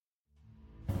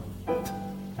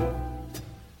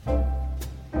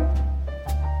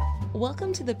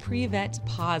Welcome to the Pre-Vet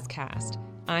Podcast.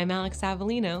 I'm Alex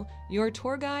Avellino, your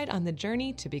tour guide on the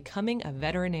journey to becoming a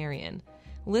veterinarian.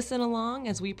 Listen along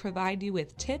as we provide you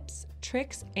with tips,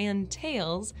 tricks, and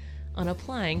tales on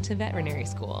applying to veterinary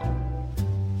school.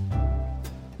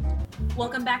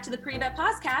 Welcome back to the Pre-Vet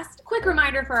Podcast. Quick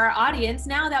reminder for our audience,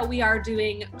 now that we are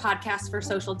doing podcasts for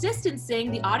social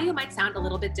distancing, the audio might sound a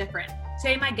little bit different.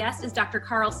 Today, my guest is Dr.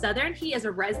 Carl Southern. He is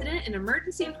a resident in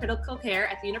emergency and critical care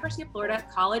at the University of Florida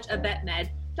College of Vet Med.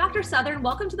 Dr. Southern,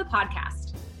 welcome to the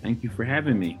podcast. Thank you for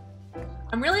having me.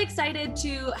 I'm really excited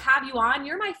to have you on.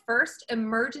 You're my first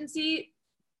emergency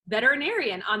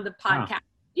veterinarian on the podcast. Wow.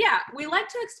 Yeah, we like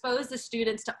to expose the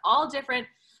students to all different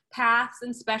paths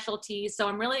and specialties. So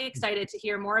I'm really excited to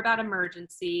hear more about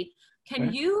emergency.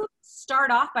 Can you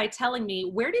start off by telling me,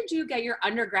 where did you get your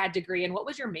undergrad degree and what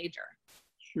was your major?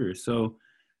 Sure. So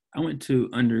I went to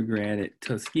undergrad at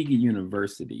Tuskegee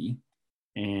University,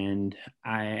 and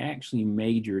I actually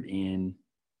majored in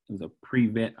the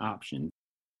pre-vet option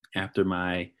after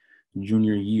my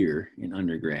junior year in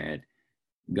undergrad.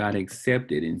 Got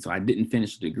accepted, and so I didn't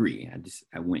finish the degree.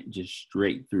 I went just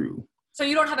straight through. So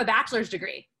you don't have a bachelor's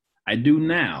degree? I do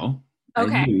now.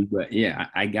 Okay. I do, but yeah,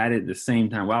 I got it at the same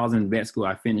time. While I was in vet school,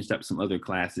 I finished up some other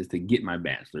classes to get my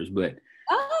bachelor's, but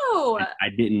I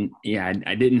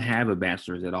didn't have a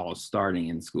bachelor's at all starting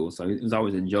in school. So it was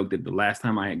always a joke that the last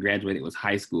time I had graduated was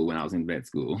high school when I was in vet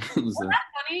school. That's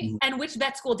funny. And which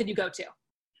vet school did you go to?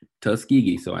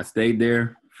 Tuskegee. So I stayed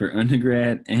there for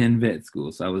undergrad and vet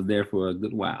school. So I was there for a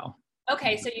good while.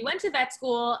 Okay. So you went to vet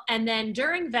school, and then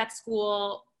during vet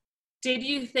school, did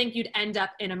you think you'd end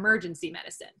up in emergency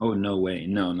medicine? Oh, no way.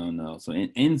 No. So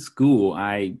in school,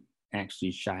 I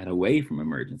actually shied away from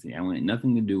emergency. I wanted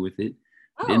nothing to do with it.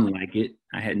 Oh. Didn't like it.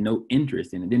 I had no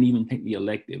interest in it. Didn't even take the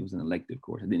elective. It was an elective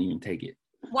course. I didn't even take it.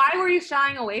 Why were you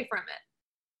shying away from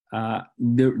it?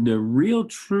 The real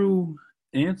true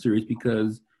answer is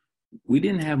because we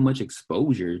didn't have much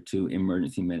exposure to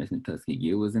emergency medicine at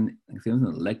Tuskegee. It was an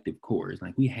elective course.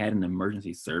 Like, we had an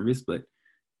emergency service, but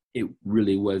it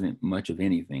really wasn't much of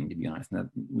anything, to be honest.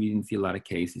 We didn't see a lot of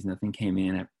cases. Nothing came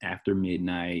in after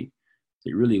midnight.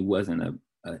 It really wasn't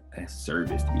a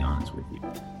service, to be honest with you.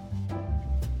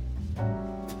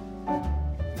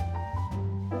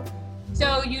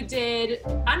 So you did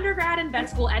undergrad and vet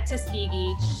school at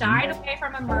Tuskegee, shied away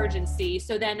from emergency.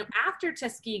 So then after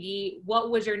Tuskegee,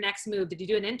 what was your next move? Did you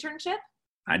do an internship?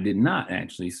 I did not,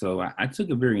 actually. So I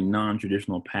took a very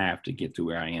non-traditional path to get to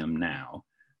where I am now.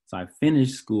 So I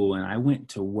finished school and I went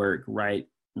to work right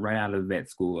out of vet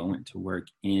school. I went to work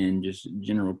in just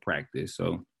general practice.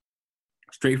 So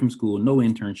straight from school, no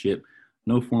internship,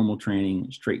 no formal training,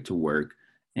 straight to work,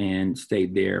 and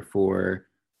stayed there for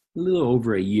a little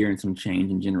over a year and some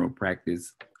change in general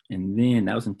practice. And then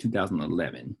that was in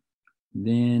 2011.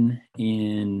 Then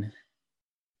in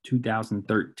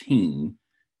 2013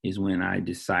 is when I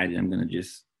decided I'm going to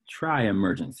just try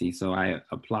emergency. So I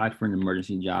applied for an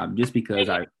emergency job just because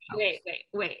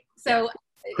Wait. So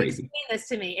explain this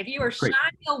to me. If you were shying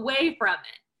away from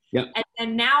it, yep.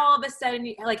 And now all of a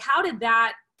sudden, like, how did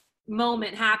that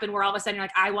moment happen where all of a sudden you're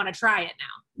like, I want to try it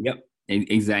now? Yep,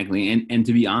 exactly. And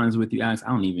to be honest with you, Alex, I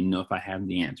don't even know if I have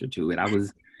the answer to it.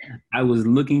 I was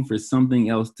looking for something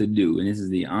else to do, and this is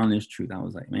the honest truth. I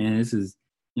was like, man, this is,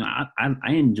 I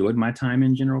enjoyed my time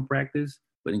in general practice,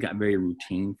 but it got very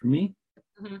routine for me.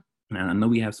 Mm-hmm. And I know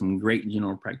we have some great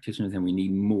general practitioners, and we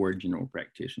need more general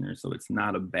practitioners. So it's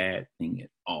not a bad thing at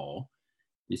all.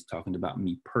 Just talking about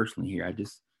me personally here,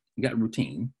 it got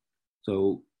routine.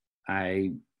 So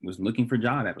I was looking for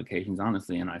job applications,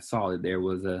 honestly, and I saw that there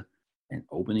was an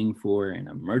opening for an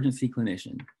emergency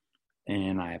clinician.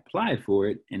 And I applied for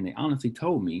it, and they honestly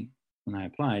told me when I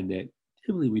applied that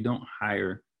typically we don't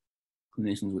hire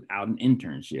clinicians without an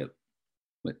internship.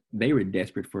 But they were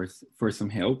desperate for some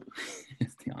help.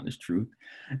 It's the honest truth.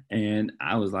 And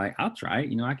I was like, I'll try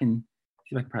it. I can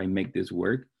see if I can probably make this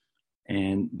work.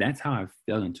 And that's how I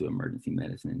fell into emergency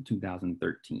medicine in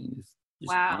 2013.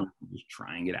 Just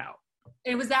trying it out.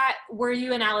 And were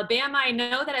you in Alabama? I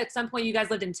know that at some point you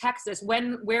guys lived in Texas.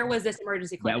 Where was this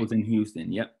emergency clinic? That was in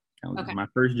Houston. Yep. My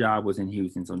first job was in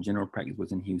Houston. So general practice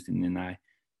was in Houston. And then I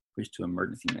switched to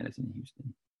emergency medicine in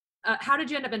Houston. How did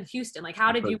you end up in Houston? Like,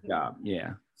 how did you? Job,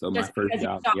 yeah. So my first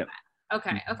job. Yep.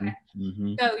 Okay.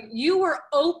 Mm-hmm. So you were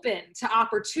open to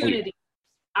opportunities.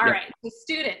 All right. The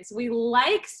students, we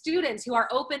like students who are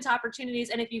open to opportunities.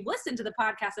 And if you've listened to the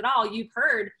podcast at all, you've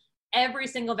heard every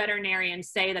single veterinarian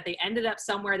say that they ended up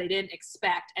somewhere they didn't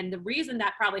expect. And the reason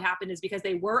that probably happened is because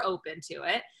they were open to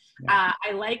it. Yeah.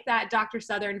 I like that Dr.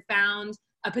 Southern found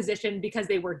a position because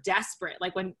they were desperate.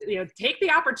 Like, when, take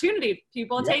the opportunity,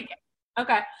 people, take it.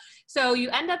 Okay. So you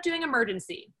end up doing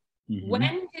emergency. Mm-hmm. When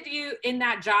did you, in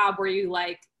that job, were you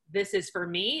like, this is for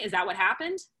me? Is that what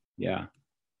happened? Yeah.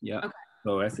 Okay.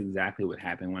 So that's exactly what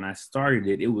happened. When I started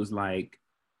it, it was like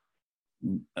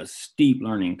a steep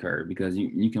learning curve, because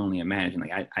you can only imagine,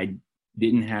 like I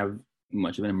didn't have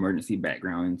much of an emergency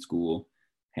background in school,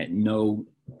 had no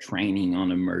training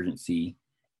on emergency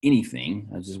anything.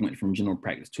 I just went from general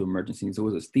practice to emergency. So it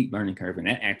was a steep learning curve. And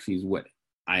that actually is what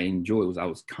I enjoyed, was I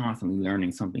was constantly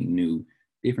learning something new,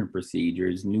 different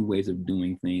procedures, new ways of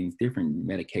doing things, different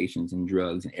medications and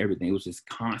drugs and everything. It was just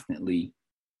constantly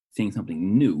seeing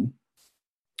something new.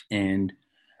 And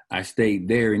I stayed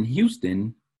there in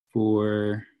Houston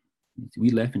we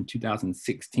left in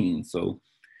 2016. So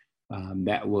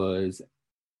that was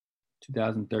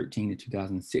 2013 to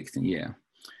 2016. Yeah.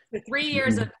 The 3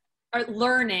 years of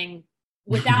learning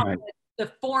without Right. the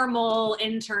formal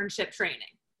internship training.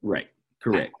 Right.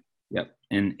 Correct. Yep.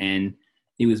 And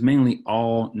it was mainly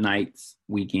all nights,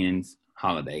 weekends,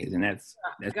 holidays. And that's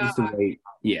just the way,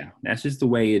 that's just the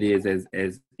way it is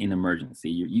as in emergency.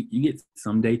 You get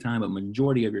some daytime, but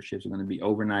majority of your shifts are going to be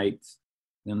overnights,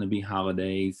 going to be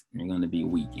holidays, and they're going to be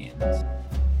weekends.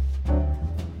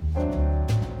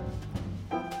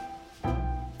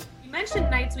 You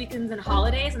mentioned nights, weekends, and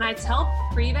holidays, and I tell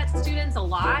pre-vet students a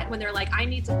lot when they're like, I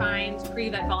need to find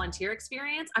pre-vet volunteer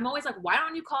experience. I'm always like, why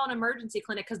don't you call an emergency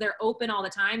clinic? Because they're open all the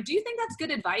time. Do you think that's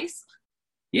good advice?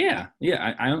 Yeah,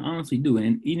 I honestly do.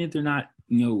 And even if they're not,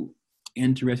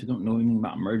 interested, don't know anything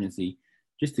about emergency,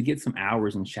 just to get some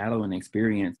hours and shadow and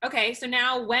experience. Okay, so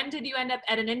now when did you end up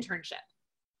at an internship?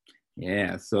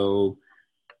 Yeah, so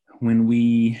when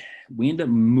we ended up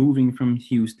moving from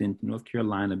Houston to North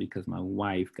Carolina because my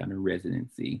wife got a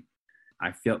residency,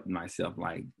 I felt myself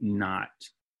like not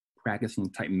practicing the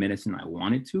type of medicine I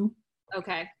wanted to.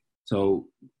 Okay. So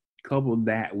coupled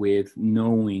that with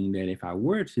knowing that if I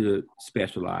were to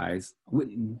specialize, I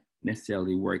wouldn't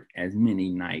necessarily work as many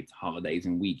nights, holidays,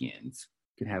 and weekends.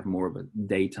 Could have more of a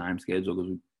daytime schedule,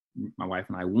 because my wife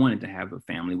and I wanted to have a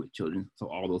family with children. So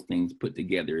all those things put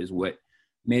together is what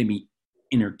made me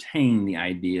entertain the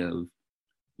idea of,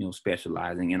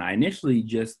 specializing. And I initially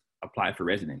just applied for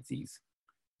residencies.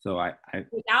 So I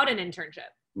without an internship.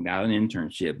 Without an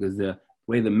internship, because the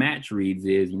way the match reads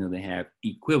is, they have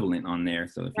equivalent on there.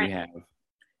 So if you have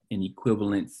an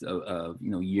equivalence of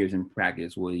years in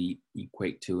practice, will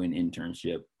equate to an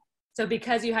internship. So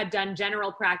because you had done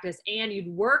general practice and you'd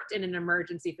worked in an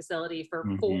emergency facility for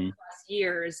 4+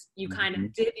 years, you kind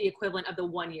of did the equivalent of the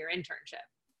 1-year internship.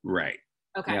 Right.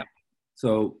 Okay. Yep.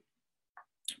 So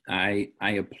I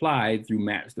applied through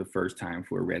Match the first time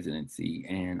for a residency,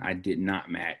 and I did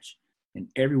not match. And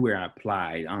everywhere I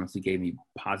applied, honestly, gave me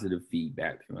positive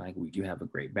feedback. Like, you have a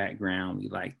great background. We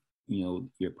like,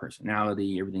 your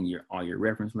personality, everything. All your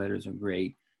reference letters are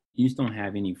great. You just don't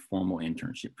have any formal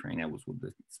internship training. That was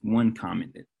the one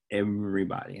comment that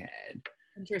everybody had.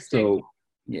 Interesting.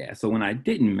 So when I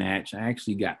didn't match, I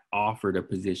actually got offered a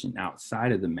position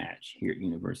outside of the match here at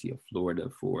University of Florida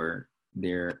for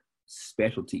their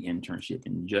specialty internship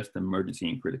in just emergency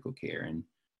and critical care.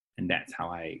 And that's how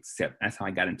I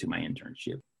got into my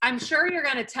internship. I'm sure you're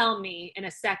going to tell me in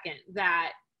a second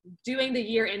that doing the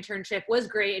year internship was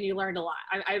great and you learned a lot.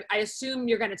 I assume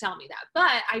you're going to tell me that.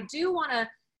 But I do want to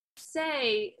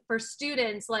say for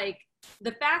students, like,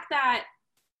 the fact that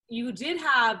you did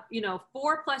have,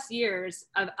 4+ years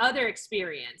of other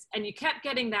experience and you kept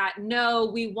getting that, no,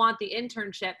 we want the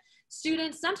internship.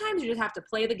 Students, sometimes you just have to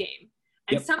play the game.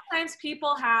 And sometimes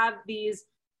people have these,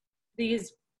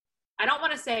 I don't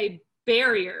want to say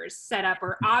barriers set up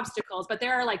or obstacles, but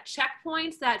there are like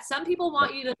checkpoints that some people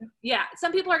want you to,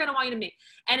 some people are going to want you to meet.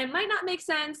 And it might not make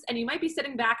sense. And you might be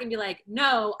sitting back and be like,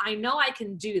 no, I know I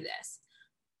can do this.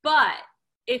 But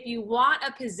if you want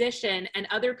a position and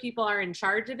other people are in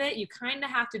charge of it, you kind of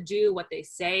have to do what they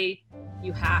say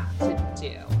you have to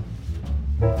do.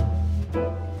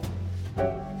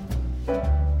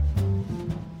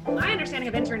 My understanding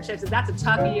of internships is that's a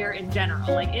tough year in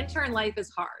general. Like, intern life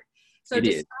is hard. So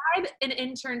describe an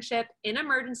internship in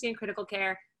emergency and critical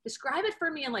care. Describe it for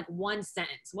me in like one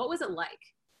sentence. What was it like?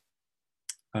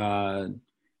 So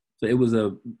it was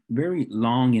a very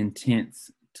long,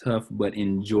 intense, tough, but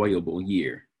enjoyable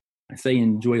year. I say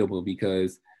enjoyable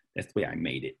because that's the way I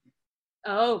made it.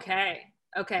 Okay.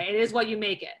 It is what you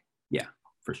make it. Yeah,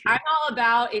 for sure. I'm all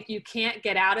about, if you can't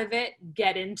get out of it,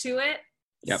 get into it.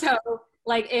 Yep. So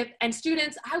like, and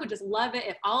students, I would just love it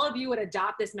if all of you would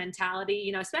adopt this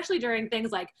mentality, especially during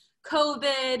things like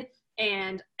COVID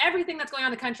and everything that's going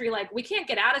on in the country. Like, we can't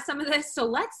get out of some of this, so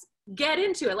let's get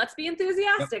into it. Let's be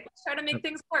enthusiastic. Let's try to make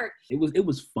things work. It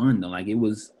was fun though. Like, it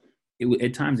was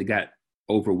at times it got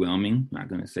overwhelming. I'm not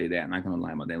going to say that. I'm not going to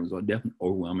lie about that. It was definitely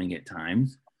overwhelming at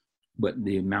times. But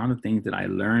the amount of things that I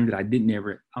learned that I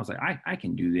was like, I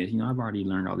can do this. I've already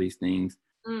learned all these things.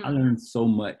 I learned so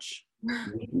much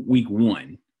week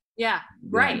one. Yeah,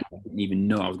 right. I didn't even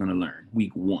know I was going to learn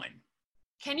week one.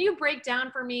 Can you break down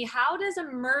for me, how does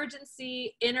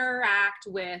emergency interact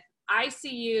with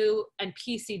ICU and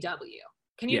PCW?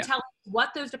 Can you tell us what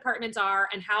those departments are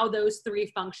and how those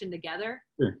three function together?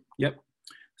 Sure. Yep.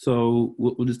 So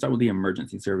we'll just start with the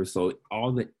emergency service. So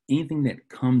anything that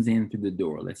comes in through the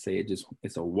door, let's say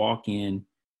it's a walk-in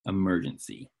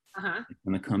emergency. It's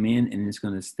going to come in and it's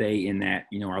going to stay in that,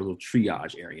 our little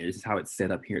triage area. This is how it's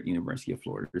set up here at the University of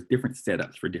Florida. There's different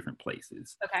setups for different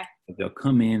places. Okay. But they'll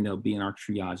come in, they'll be in our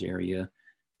triage area,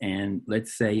 and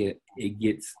let's say it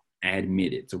gets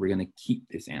admitted. So we're going to keep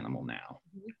this animal now.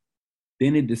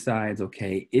 Then it decides,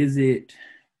 okay, is it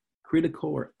critical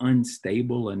or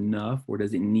unstable enough, or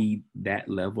does it need that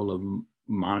level of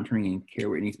monitoring and care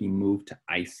where it needs to be moved to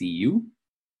ICU?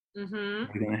 We're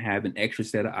going to have an extra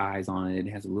set of eyes on it.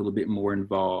 It has a little bit more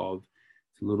involved.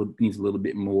 Needs a little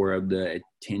bit more of the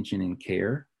attention and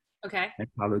care. Okay.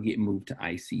 That's how they'll get moved to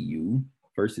ICU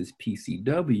versus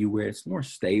PCW, where it's more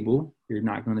stable. You're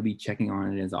not going to be checking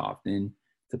on it as often.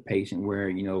 It's a patient where,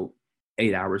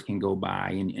 8 hours can go by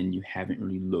and you haven't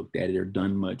really looked at it or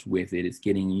done much with it. It's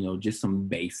getting, just some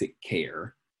basic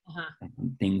care.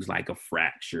 Things like a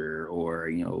fracture or,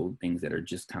 things that are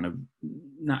just kind of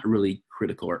not really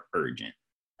critical or urgent.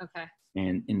 Okay.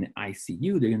 And in the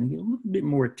ICU, they're going to get a little bit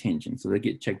more attention. So they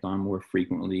get checked on more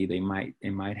frequently. They might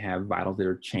have vitals that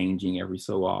are changing every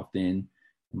so often.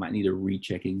 They might need a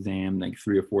recheck exam like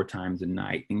 3 or 4 times a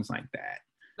night, things like that.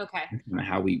 Okay. That's kind of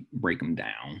how we break them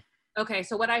down. Okay.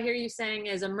 So what I hear you saying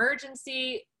is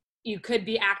emergency, you could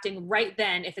be acting right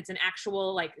then if it's an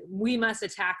actual, like, we must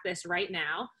attack this right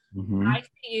now.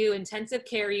 ICU, intensive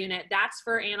care unit, that's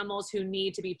for animals who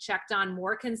need to be checked on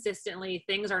more consistently.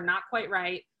 Things are not quite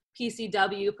right.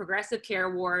 PCW, progressive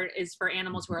care ward, is for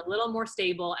animals who are a little more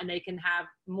stable and they can have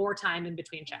more time in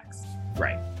between checks.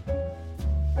 Right.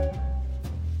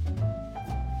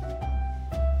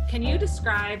 Can you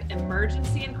describe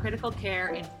emergency and critical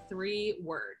care in 3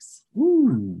 words?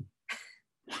 Ooh.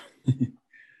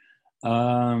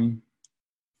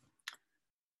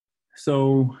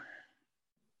 So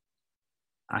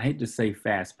I hate to say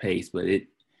fast paced, but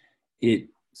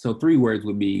so 3 words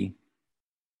would be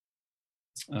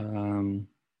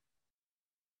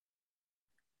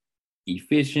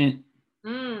efficient,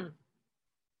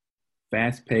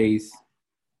 fast paced,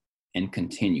 and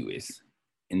continuous.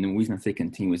 And the reason I say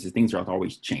continuous is things are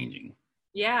always changing.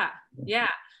 Yeah.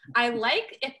 I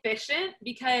like efficient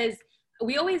because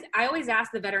I always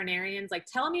ask the veterinarians, like,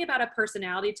 tell me about a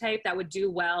personality type that would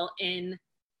do well in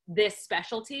this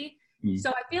specialty.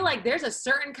 So I feel like there's a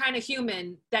certain kind of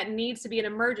human that needs to be an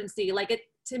emergency. Like,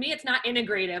 to me, it's not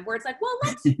integrative where it's like, well,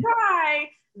 let's try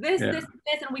this. And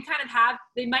we kind of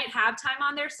they might have time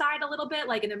on their side a little bit.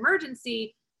 Like an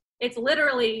emergency, it's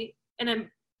literally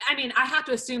I have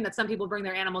to assume that some people bring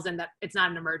their animals in that it's not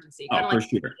an emergency.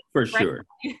 For sure.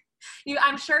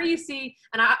 I'm sure you see,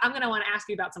 and I'm going to want to ask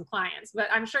you about some clients, but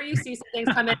I'm sure you see some things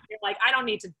come in and you're like, I don't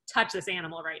need to touch this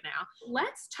animal right now.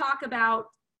 Let's talk about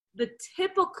the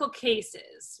typical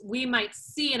cases we might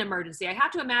see in emergency. I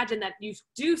have to imagine that you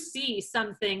do see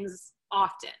some things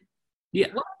often. Yeah.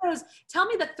 What are those? Tell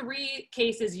me the 3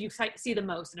 cases you see the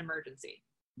most in emergency.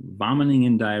 Vomiting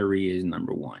and diarrhea is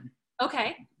number 1.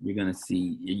 Okay.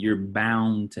 You're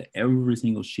bound to every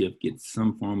single shift get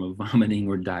some form of vomiting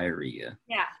or diarrhea.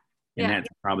 Yeah. And that's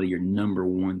probably your number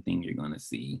 1 thing you're going to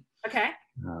see. Okay.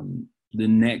 The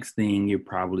next thing you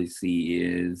probably see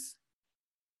is,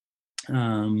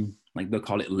 like they'll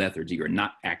call it lethargy or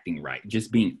not acting right,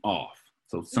 just being off.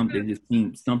 So something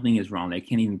is wrong. They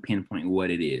can't even pinpoint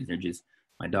what it is. They're just,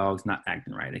 my dog's not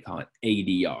acting right. They call it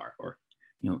ADR, or,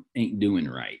 ain't doing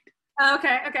right.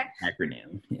 Okay.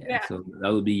 Acronym. Yeah. So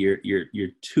that would be your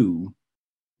 2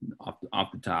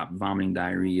 off the top: vomiting,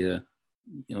 diarrhea,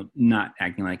 not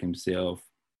acting like himself.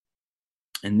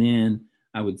 And then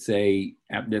I would say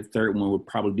the 3rd one would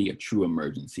probably be a true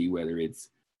emergency, whether it's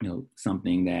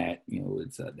something that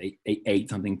it's they ate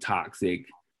something toxic,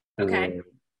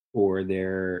 or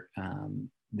they're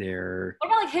what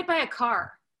about like hit by a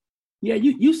car? Yeah,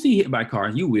 you see hit by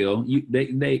cars. You will.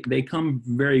 They come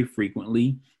very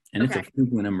frequently. And it's a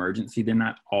frequent emergency. They're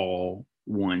not all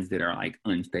ones that are like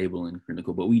unstable and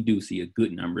critical, but we do see a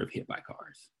good number of hit by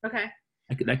cars. Okay.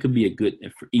 That could be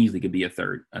easily could be a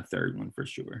third one for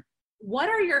sure. What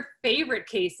are your favorite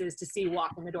cases to see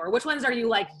walk in the door? Which ones are you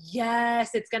like,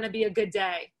 yes, it's going to be a good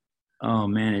day? Oh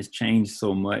man, it's changed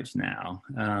so much now.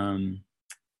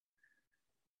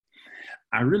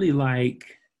 I really like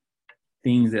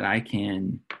things that I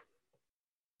can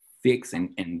fix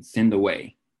and send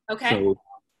away. Okay. So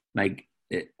like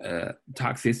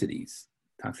toxicities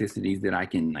that I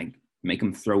can like make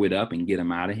them throw it up and get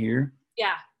them out of here.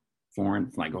 Yeah.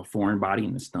 Like a foreign body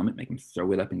in the stomach, make them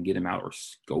throw it up and get them out or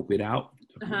scope it out.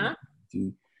 Uh-huh.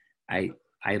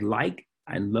 I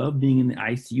love being in the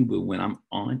ICU, but when I'm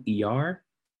on ER,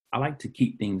 I like to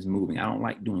keep things moving. I don't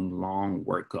like doing long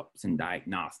workups and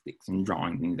diagnostics and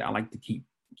drawing things. I like to keep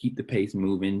the pace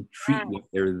moving, treat what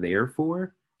they're there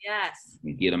for. Yes.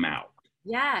 And get them out.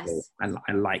 Yes. So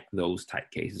I like those type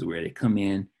cases where they come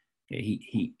in,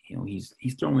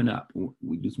 he's throwing up.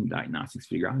 We do some diagnostics,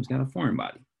 figure out he's got a foreign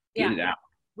body. Get it out.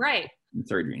 Right. In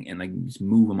surgery and like just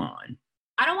move them on.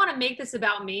 I don't want to make this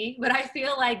about me, but I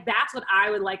feel like that's what I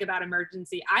would like about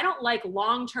emergency. I don't like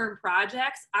long-term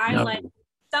projects. Like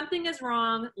something is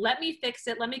wrong. Let me fix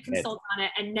it. Let me consult on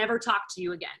it and never talk to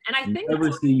you again. And I think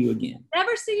never see you again.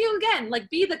 Never see you again. Like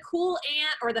be the cool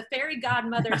aunt or the fairy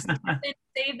godmother,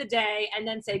 save the day, and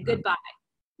then say goodbye.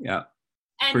 Yeah.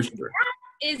 And for sure.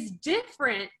 That is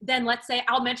different than, let's say,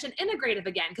 I'll mention integrative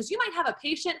again, because you might have a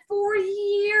patient for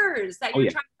years that you're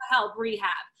trying to help rehab.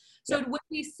 So would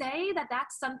we say that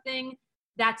that's something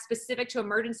that's specific to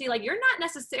emergency? Like you're not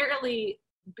necessarily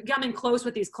becoming close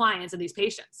with these clients and these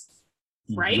patients,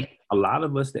 right? A lot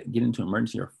of us that get into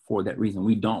emergency are for that reason.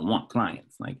 We don't want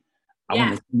clients. Like I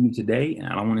want to see you today and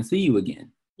I don't want to see you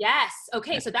again. Yes.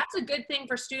 Okay. So that's a good thing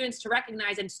for students to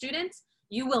recognize. And students,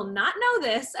 you will not know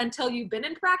this until you've been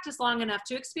in practice long enough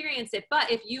to experience it.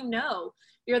 But if you know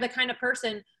you're the kind of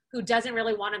person who doesn't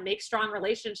really want to make strong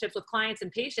relationships with clients and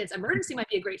patients, emergency might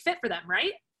be a great fit for them,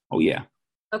 right? Oh, yeah.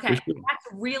 Okay. Sure. That's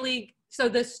really, so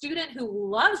the student who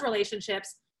loves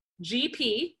relationships,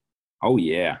 GP. Oh,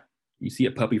 yeah. You see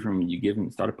a puppy from, you give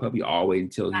him, start a puppy all the way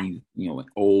until he's, an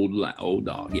old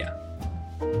dog. Yeah.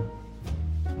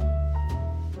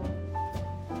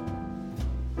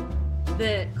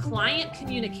 The client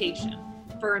communication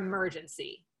for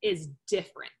emergency is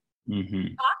different.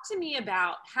 Talk to me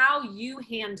about how you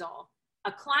handle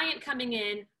a client coming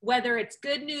in, whether it's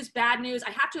good news, bad news. I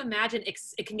have to imagine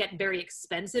it can get very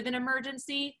expensive in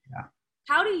emergency. Yeah.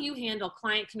 How do you handle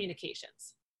client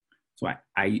communications? So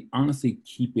I honestly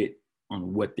keep it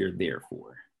on what they're there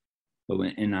for.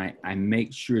 And I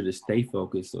make sure to stay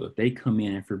focused. So if they come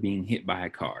in for being hit by a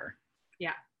car,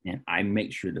 and I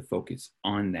make sure to focus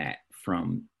on that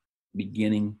from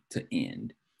beginning to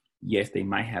end. Yes, they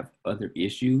might have other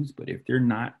issues, but if they're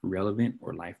not relevant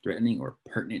or life-threatening or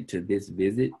pertinent to this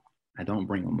visit, I don't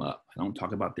bring them up. I don't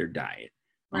talk about their diet.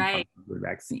 I don't talk about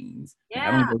their vaccines. Yeah.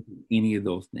 I don't go through any of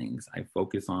those things. I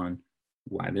focus on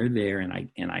why they're there, and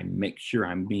I make sure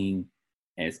I'm being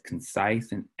as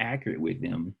concise and accurate with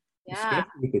them,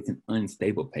 especially if it's an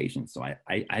unstable patient. So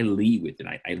I lead with it.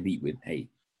 I lead with, hey,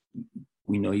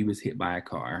 we know he was hit by a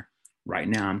car. Right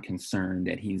now, I'm concerned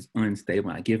that he's unstable.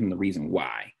 I give him the reason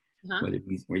why. Whether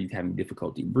he's having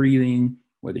difficulty breathing,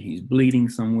 whether he's bleeding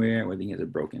somewhere, whether he has a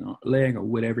broken leg or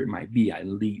whatever it might be, I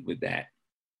lead with that.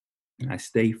 And I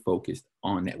stay focused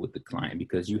on that with the client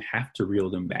because you have to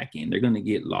reel them back in. They're going to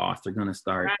get lost. They're going to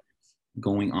start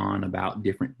going on about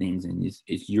different things. And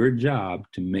it's your job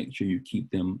to make sure you keep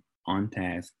them on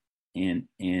task and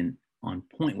on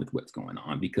point with what's going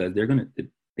on because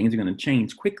things are going to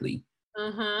change quickly.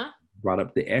 Brought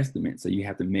up the estimate. So you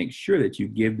have to make sure that you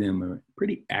give them a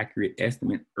pretty accurate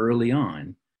estimate early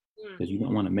on because you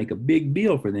don't want to make a big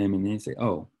bill for them and then say,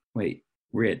 oh, wait,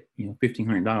 we're at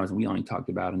 $1,500 and we only talked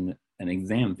about an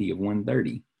exam fee of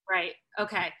 $130. Right.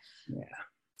 Okay. Yeah.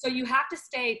 So you have to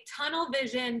stay tunnel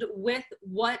visioned with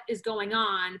what is going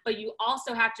on, but you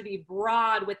also have to be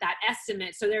broad with that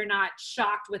estimate so they're not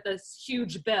shocked with a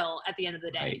huge bill at the end of the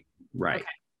day. Right. Okay.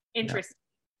 Interesting.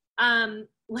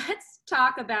 Let's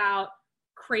talk about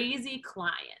crazy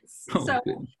clients.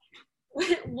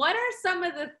 What are some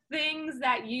of the things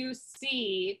that you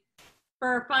see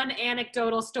for fun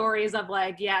anecdotal stories of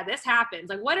like, yeah, this happens?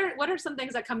 Like, what are some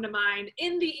things that come to mind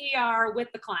in the ER with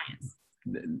the clients?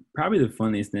 Probably the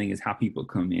funniest thing is how people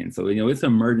come in. So, it's an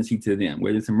emergency to them.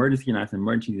 Whether it's emergency or not, it's an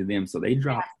emergency to them. So they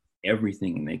drop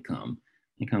everything and they come.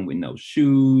 They come with no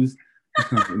shoes. They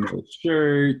come with no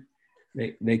shirt.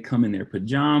 They come in their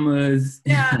pajamas.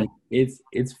 Yeah. It's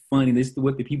funny. This is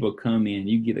what the people come in.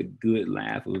 You get a good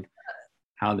laugh of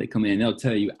how they come in. They'll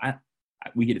tell you,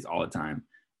 we get this all the time.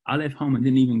 I left home and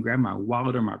didn't even grab my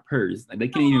wallet or my purse. Like they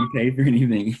can't even pay for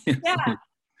anything. Yeah.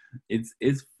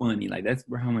 It's funny. Like that's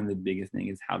one of the biggest thing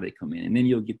is how they come in. And then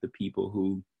you'll get the people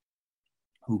who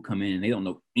come in and they don't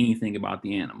know anything about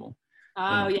the animal.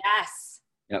 Oh, yes.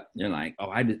 Yep. They're like, oh,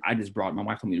 I just brought, my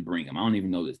wife told me to bring him. I don't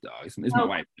even know this dog. It's my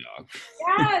wife's dog.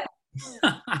 Yes.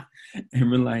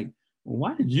 And we're like, well,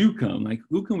 why did you come? Like,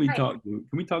 who can we Right. talk to?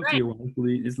 Can we talk to Right. your wife,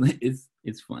 please?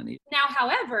 It's funny. Now,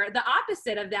 however, the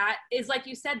opposite of that is, like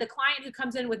you said, the client who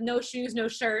comes in with no shoes, no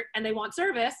shirt, and they want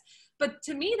service. But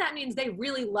to me, that means they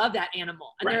really love that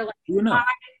animal. And they're like, True enough.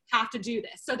 I have to do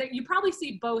this. So that you probably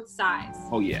see both sides.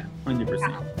 Oh yeah,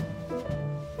 100%.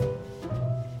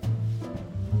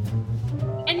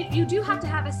 And you do have to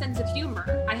have a sense of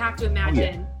humor, I have to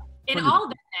imagine, in all of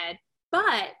that, Ed.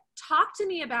 But talk to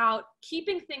me about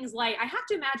keeping things light. I have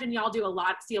to imagine y'all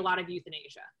see a lot of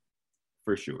euthanasia.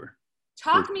 For sure.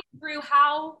 Talk me through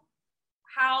how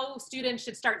students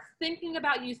should start thinking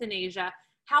about euthanasia,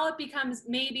 how it becomes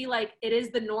maybe like it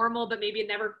is the normal, but maybe it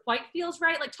never quite feels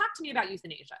right. Like, talk to me about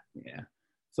euthanasia. Yeah.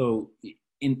 So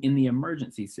in the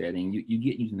emergency setting, you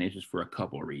get euthanasia for a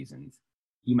couple of reasons.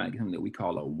 You might get something that we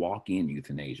call a walk-in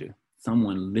euthanasia.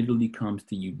 Someone literally comes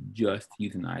to you just to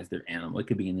euthanize their animal. It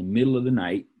could be in the middle of the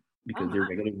night because their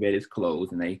regular vet is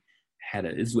closed, and they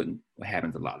this is what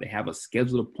happens a lot. They have a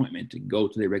scheduled appointment to go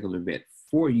to their regular vet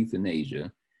for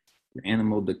euthanasia. Your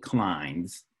animal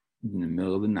declines in the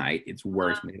middle of the night. It's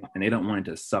worse, and they don't want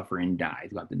it to suffer and die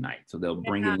throughout the night. So they'll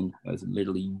bring it in as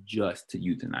literally just to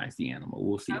euthanize the animal.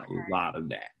 We'll see a lot of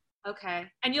that. Okay.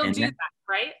 And you'll do that,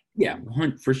 right? Yeah,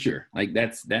 for sure. Like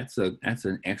that's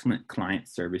an excellent client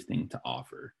service thing to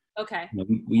offer. Okay.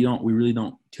 You know, we really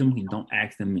don't typically don't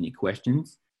ask them many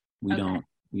questions. We don't,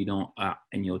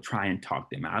 and you'll try and talk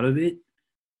them out of it.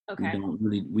 Okay.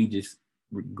 We just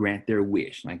grant their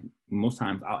wish. Like most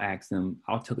times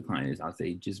I'll tell the client I'll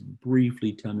say, just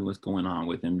briefly tell me what's going on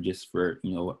with them, just for,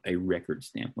 a record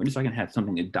standpoint, just so I can have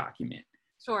something to document.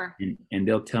 Sure. And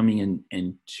they'll tell me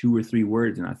in 2 or 3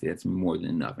 words, and I say that's more than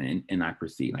enough, and I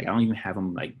proceed. Like I don't even have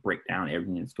them like break down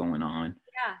everything that's going on.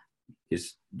 Yeah.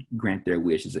 Just grant their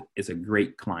wish. It's a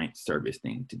great client service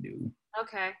thing to do.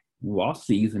 Okay. We'll also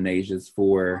see euthanasias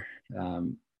for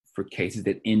cases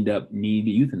that end up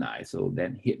needing to euthanize. So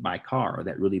that hit by car, or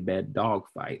that really bad dog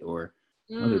fight, or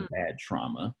other bad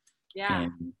trauma. Yeah.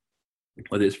 And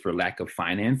whether it's for lack of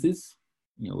finances,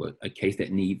 a case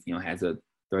that needs, has a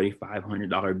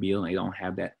 $3,500 bill and they don't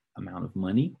have that amount of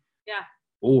money. Yeah.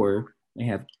 Or they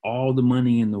have all the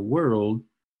money in the world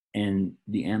and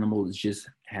the animal just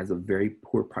has a very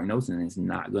poor prognosis and is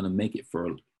not going to make it for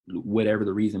whatever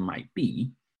the reason might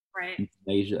be. Right.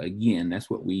 Euthanasia, again, that's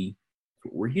what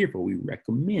we're here for. We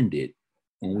recommend it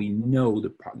when we know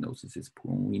the prognosis is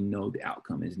poor, when we know the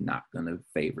outcome is not going to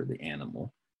favor the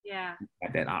animal. Yeah. We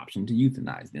have that option to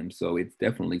euthanize them. So it's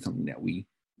definitely something that we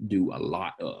do a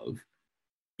lot of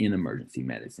in emergency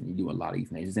medicine. You do a lot of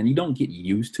euthanasias and you don't get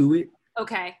used to it.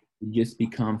 Okay. It just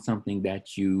becomes something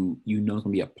that you know is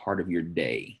going to be a part of your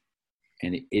day.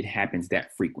 And it happens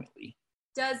that frequently.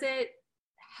 Does it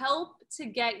help to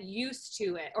get used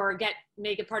to it or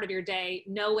make it part of your day,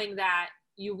 knowing that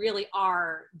you really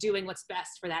are doing what's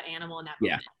best for that animal in that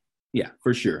moment? Yeah,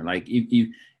 for sure. Like if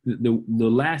the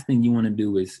last thing you want to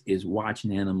do is watch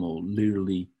an animal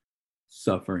literally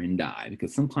suffer and die,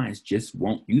 because some clients just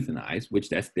won't euthanize, which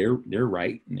that's their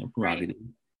right and their prerogative.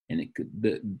 Right. And it could,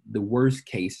 the worst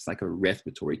case is like a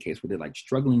respiratory case where they're like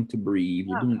struggling to breathe.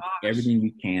 You're doing everything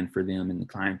you can for them, and the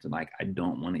clients are like, I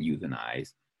don't want to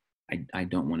euthanize. I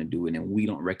don't want to do it. And we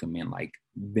don't recommend like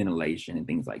ventilation and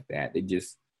things like that. They're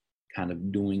just kind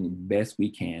of doing the best we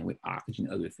can with oxygen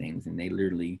and other things, and they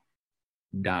literally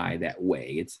die that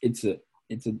way. It's a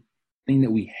thing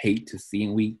that we hate to see,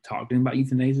 and we talk to them about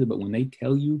euthanasia, but when they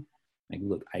tell you, like,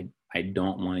 look, I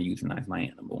don't want to euthanize my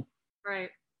animal. Right.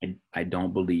 I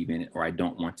don't believe in it, or I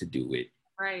don't want to do it.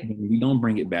 Right. We don't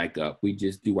bring it back up. We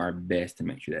just do our best to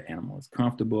make sure that animal is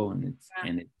comfortable and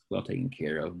it's well taken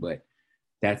care of. But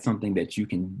that's something that you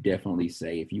can definitely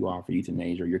say, if you offer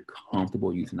euthanasia or you're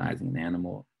comfortable euthanizing an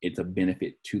animal, it's a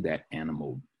benefit to that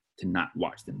animal to not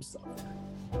watch them suffer.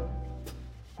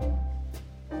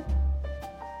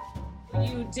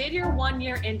 You did your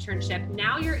 1-year internship.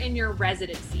 Now you're in your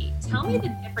residency. Tell me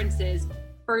the differences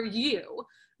for you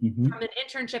from an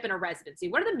internship and a residency.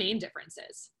 What are the main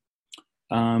differences?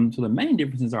 So the main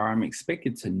differences are I'm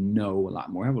expected to know a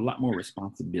lot more. I have a lot more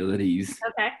responsibilities.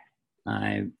 Okay.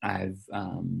 I've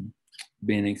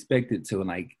been expected to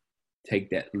like take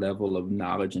that level of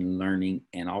knowledge and learning,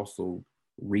 and also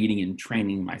reading and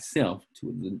training myself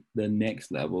to the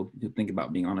next level, to think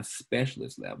about being on a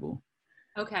specialist level.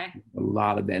 Okay. A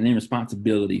lot of that, and then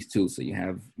responsibilities too. So you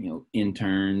have,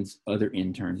 interns, other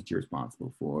interns that you're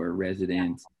responsible for,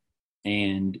 residents,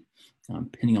 and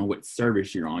depending on what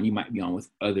service you're on, you might be on with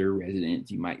other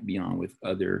residents, you might be on with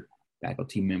other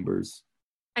faculty members.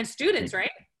 And students,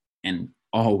 right? And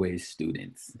always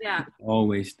students. Yeah.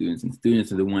 Always students. And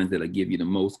students are the ones that'll give you the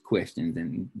most questions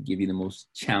and give you the most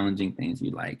challenging things.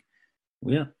 You're like,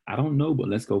 well, I don't know, but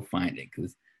let's go find it,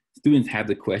 because students have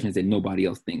the questions that nobody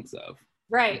else thinks of.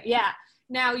 Right. Yeah.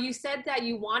 Now, you said that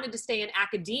you wanted to stay in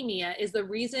academia. Is the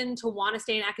reason to want to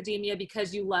stay in academia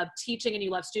because you love teaching and you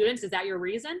love students? Is that your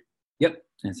reason? Yep,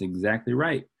 that's exactly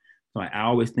right. So I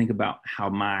always think about how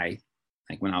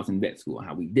like when I was in vet school,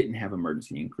 how we didn't have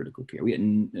emergency and critical care.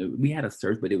 We had a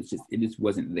search, but it just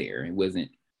wasn't there. It wasn't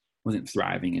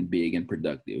thriving and big and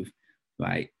productive. So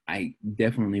I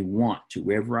definitely want to,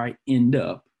 wherever I end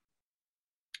up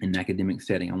in an academic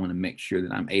setting, I want to make sure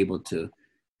that I'm able to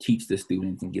teach the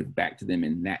students and give back to them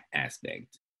in that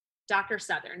aspect. Dr.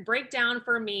 Southern, break down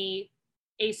for me,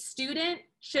 a student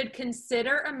should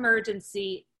consider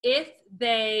emergency if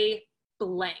they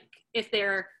blank.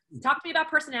 Talk to me about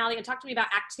personality and talk to me about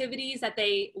activities that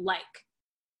they like.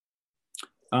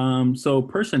 So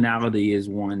personality is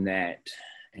one that,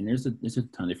 and there's a ton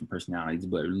of different personalities,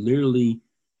 but literally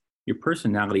your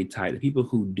personality type, the people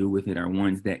who do with it are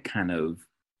ones that kind of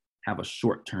have a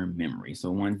short-term memory.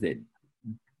 So ones that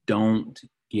don't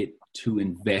get too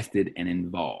invested and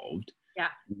involved. Yeah.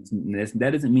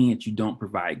 That doesn't mean that you don't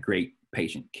provide great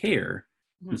patient care.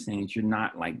 Mm-hmm. You're saying that you're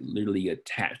not like literally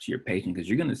attached to your patient, because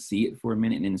you're going to see it for a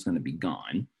minute and then it's going to be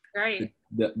gone. Right.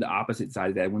 The opposite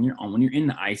side of that, when you're in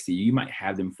the ICU, you might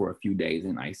have them for a few days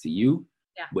in ICU.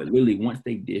 Yeah. But literally once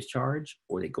they discharge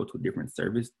or they go to a different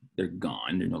service, they're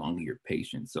gone. They're no longer your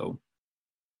patient. So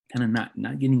kind of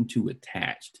not getting too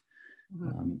attached.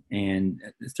 Mm-hmm. And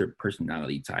it's their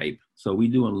personality type. So we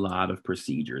do a lot of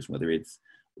procedures, whether it's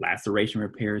laceration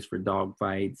repairs for dog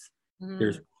fights. Mm-hmm.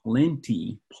 There's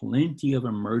plenty of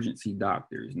emergency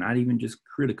doctors, not even just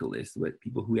criticalists, but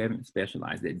people who haven't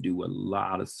specialized that do a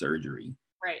lot of surgery.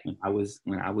 Right.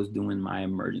 When I was doing my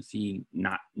emergency,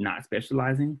 not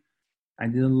specializing, I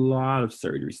did a lot of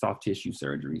surgery, soft tissue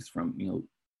surgeries, from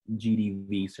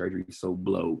GDV surgery, so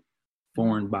bloat,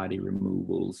 foreign body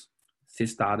removals,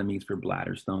 cystotomies for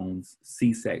bladder stones,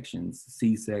 C-sections,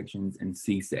 and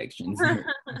C-sections.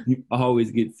 You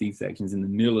always get C-sections. In the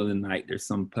middle of the night, there's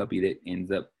some dog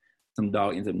ends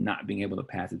up not being able to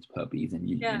pass its puppies, and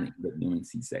you end up doing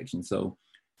C-section. So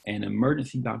an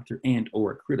emergency doctor and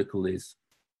or a criticalist,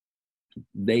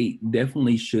 they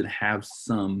definitely should have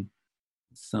some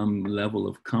level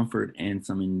of comfort and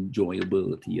some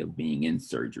enjoyability of being in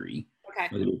surgery. Okay.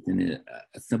 Whether it's in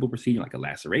a simple procedure like a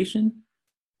laceration,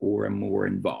 or a more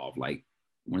involved, like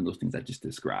one of those things I just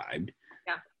described.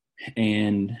 Yeah.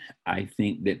 And I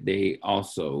think that they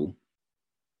also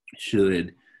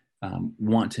should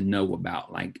want to know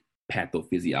about like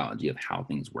pathophysiology of how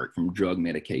things work, from drug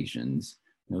medications,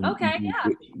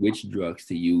 which drugs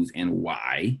to use and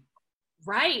why.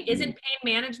 Right. Isn't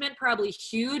pain management probably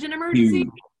huge in emergency?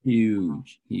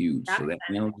 Huge. So that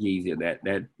sense. analgesia,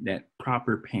 that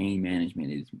proper pain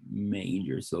management is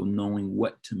major. So knowing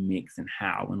what to mix and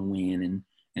how and when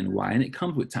and why, and it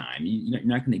comes with time. You're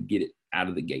not going to get it out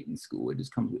of the gate in school. It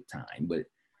just comes with time. But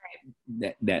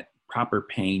that proper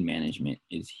pain management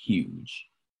is huge.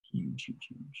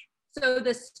 So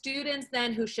the students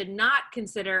then who should not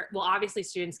consider, well, obviously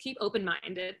students keep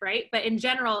open-minded, right? But in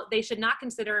general, they should not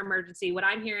consider emergency. What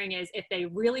I'm hearing is if they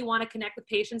really want to connect with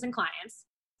patients and clients,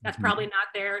 that's probably not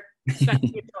their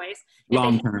specialty of choice.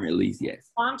 Long term, at least, yes.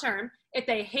 Long term. If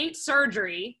they hate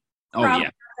surgery, probably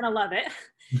not going to love it.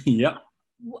 Yep.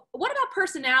 What about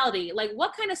personality? Like,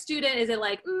 what kind of student is it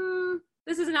like,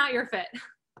 this is not your fit?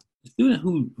 A student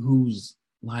who's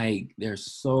like, they're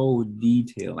so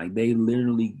detailed. Like they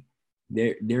literally,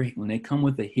 they're when they come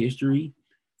with a history,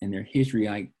 and their history,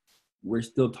 like we're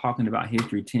still talking about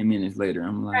history 10 minutes later.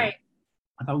 I'm like, right.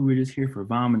 I thought we were just here for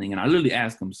vomiting. And I literally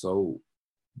asked them, so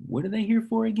what are they here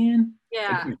for again?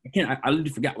 Yeah. I literally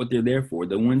forgot what they're there for.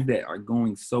 The ones that are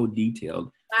going so detailed.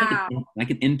 Wow. Like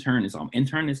an internist.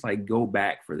 Internists like go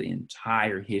back for the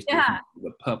entire history of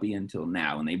the puppy until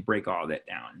now, and they break all that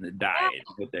down, and the diet,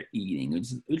 and what they're eating.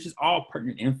 It's just all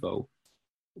pertinent info.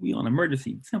 We on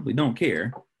emergency simply don't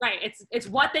care. Right. It's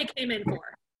what they came in for.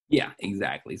 Yeah,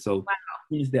 exactly. So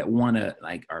things that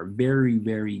are very,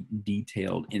 very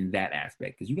detailed in that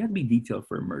aspect, because you got to be detailed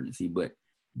for emergency, but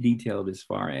detailed as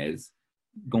far as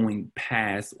going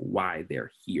past why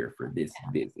they're here for this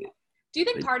visit. Do you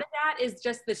think part of that is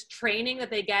just this training that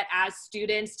they get as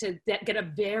students to get a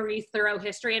very thorough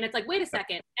history? And it's like, wait a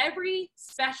second, every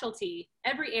specialty,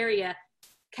 every area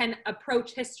can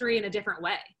approach history in a different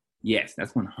way. Yes,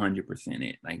 that's 100%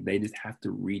 it. Like they just have to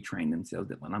retrain themselves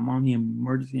that when I'm on the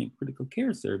emergency and critical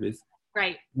care service,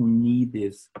 right, we need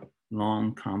this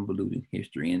long convoluted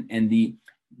history. And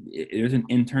there's an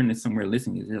intern that's somewhere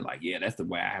listening. They're like, yeah, that's the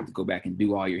way I have to go back and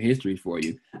do all your histories for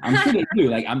you. I'm sure they do.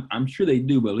 Like, I'm sure they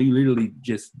do, but we literally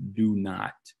just do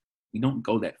not. We don't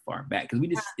go that far back because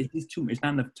it's just too much. It's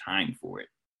not enough time for it.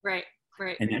 Right.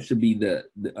 And that should be the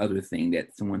other thing,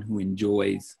 that someone who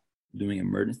enjoys doing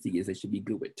emergency is they should be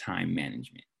good with time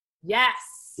management. Yes.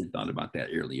 We thought about that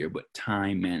earlier, but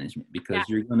time management, because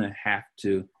you're going to have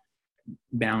to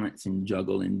balance and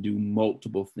juggle and do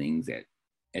multiple things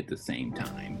at the same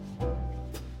time.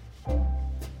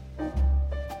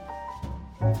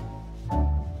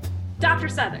 Dr.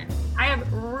 Southern, I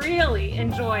have really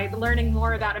enjoyed learning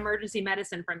more about emergency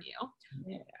medicine from you.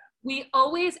 Yeah. We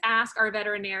always ask our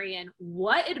veterinarian,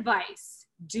 what advice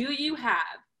do you have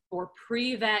for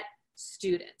pre-vet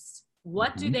students?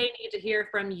 What do they need to hear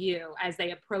from you as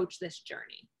they approach this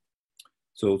journey?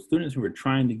 So students who are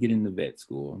trying to get into vet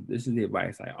school, this is the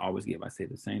advice I always give. I say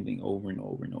the same thing over and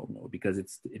over and over and over, because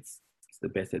it's the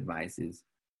best advice is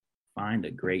find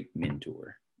a great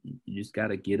mentor. You just got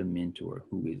to get a mentor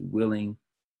who is willing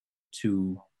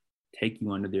to take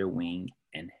you under their wing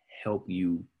and help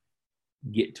you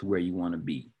get to where you want to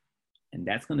be. And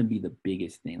that's going to be the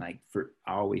biggest thing. Like,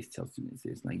 I always tell students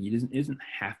this, like, it doesn't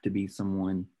have to be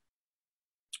someone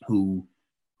who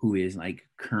is like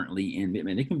currently in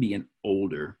veterinary. It can be an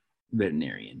older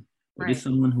veterinarian, or just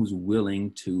someone who's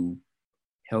willing to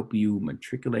help you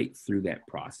matriculate through that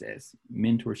process.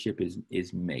 Mentorship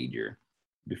is major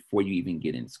before you even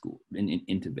get in school,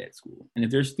 into vet school. And if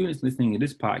there's students listening to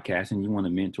this podcast and you want a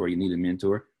mentor, you need a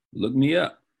mentor, look me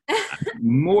up.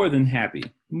 More than happy.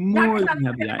 More than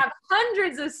happy. I have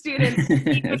hundreds of students.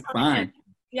 That's fine.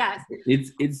 Yes.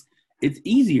 It's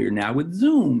easier now with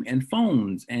Zoom and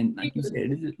phones, and like you said,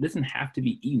 it doesn't have to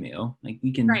be email. Like,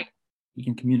 we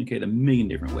can communicate a million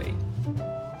different ways.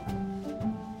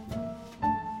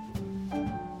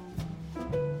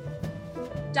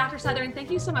 Dr. Southern,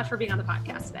 thank you so much for being on the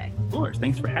podcast today. Of course.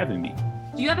 Thanks for having me.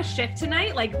 Do you have a shift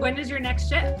tonight? Like, when is your next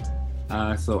shift?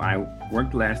 So I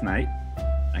worked last night.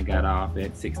 I got off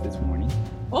at 6 this morning.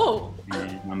 Oh.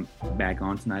 And I'm back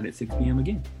on tonight at 6 p.m.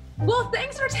 again. Well,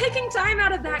 thanks for taking time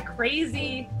out of that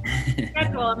crazy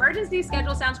schedule. Emergency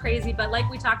schedule sounds crazy, but like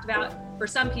we talked about, for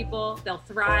some people, they'll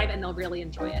thrive and they'll really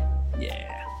enjoy it.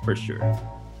 Yeah, for sure.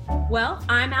 Well,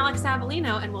 I'm Alex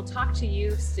Avellino, and we'll talk to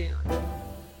you soon.